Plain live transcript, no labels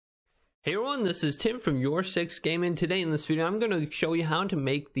Hey everyone, this is Tim from YourSixGaming. Today in this video, I'm going to show you how to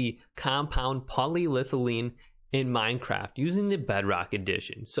make the compound polyethylene in Minecraft using the Bedrock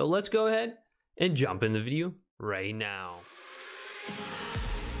edition. So let's go ahead and jump in the video right now.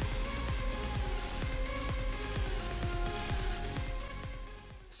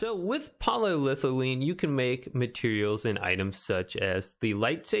 So with polyethylene, you can make materials and items such as the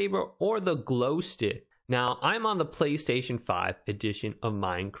lightsaber or the glow stick. Now, I'm on the PlayStation 5 edition of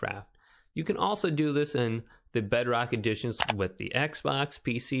Minecraft. You can also do this in the Bedrock editions with the Xbox,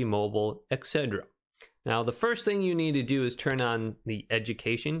 PC, mobile, etc. Now, the first thing you need to do is turn on the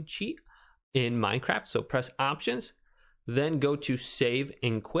education cheat in Minecraft. So press options, then go to save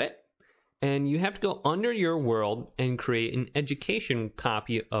and quit. And you have to go under your world and create an education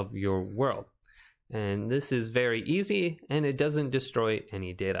copy of your world. And this is very easy and it doesn't destroy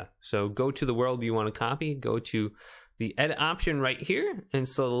any data. So go to the world you want to copy, go to the edit option right here and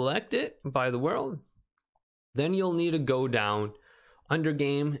select it by the world. Then you'll need to go down under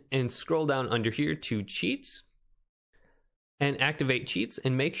game and scroll down under here to cheats and activate cheats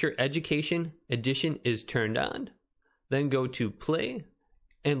and make sure education edition is turned on. Then go to play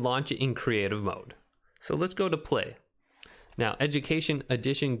and launch it in creative mode. So let's go to play. Now education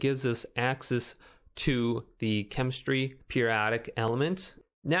edition gives us access to the chemistry periodic elements.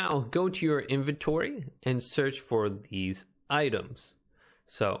 Now go to your inventory and search for these items.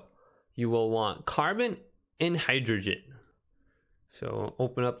 So you will want carbon and hydrogen. So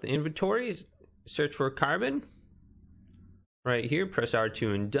open up the inventory, search for carbon. Right here, press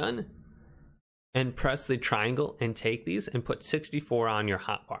R2 and done. And press the triangle and take these and put 64 on your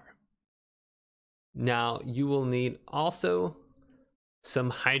hotbar. Now you will need also some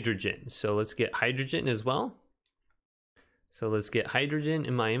hydrogen. So let's get hydrogen as well. So let's get hydrogen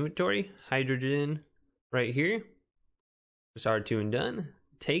in my inventory. Hydrogen right here. Press R2 and done.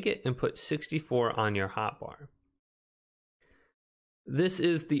 Take it and put 64 on your hotbar. This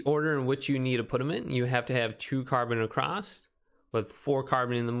is the order in which you need to put them in. You have to have 2 carbon across with 4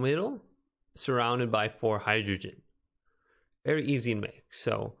 carbon in the middle, surrounded by 4 hydrogen. Very easy to make.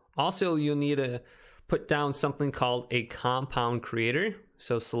 So also you'll need to put down something called a compound creator.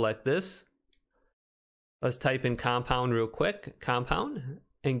 So select this. Let's type in compound real quick, compound,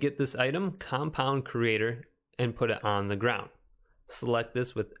 and get this item, compound creator, and put it on the ground. Select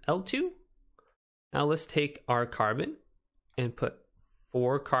this with L2. Now let's take our carbon and put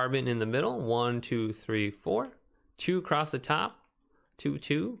 4 carbon in the middle, 1, 2, 3, 4, 2 across the top, 2,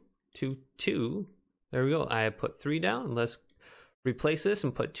 2, 2, 2. There we go. I have put 3 down. Let's replace this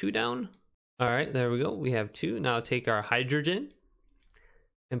and put 2 down. All right, there we go. We have 2. Now take our hydrogen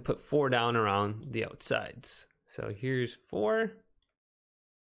and put 4 down around the outsides. So here's 4.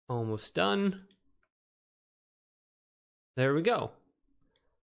 Almost done. There we go.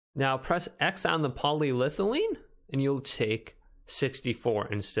 Now press X on the polyethylene and you'll take 64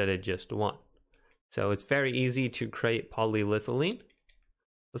 instead of just 1. So it's very easy to create polyethylene.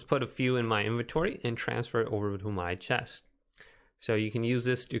 Let's put a few in my inventory and transfer it over to my chest. So you can use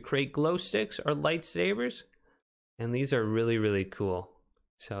this to create glow sticks or lightsabers. And these are really, really cool.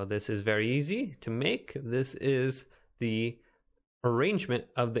 So this is very easy to make. This is the arrangement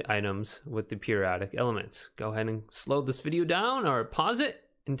of the items with the periodic elements. Go ahead and slow this video down or pause it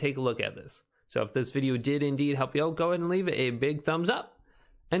and take a look at this. So if this video did indeed help you out, go ahead and leave it a big thumbs up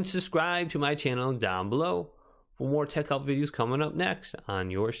and subscribe to my channel down below for more tech help videos coming up next on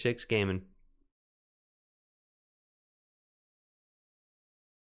YourSixGaming.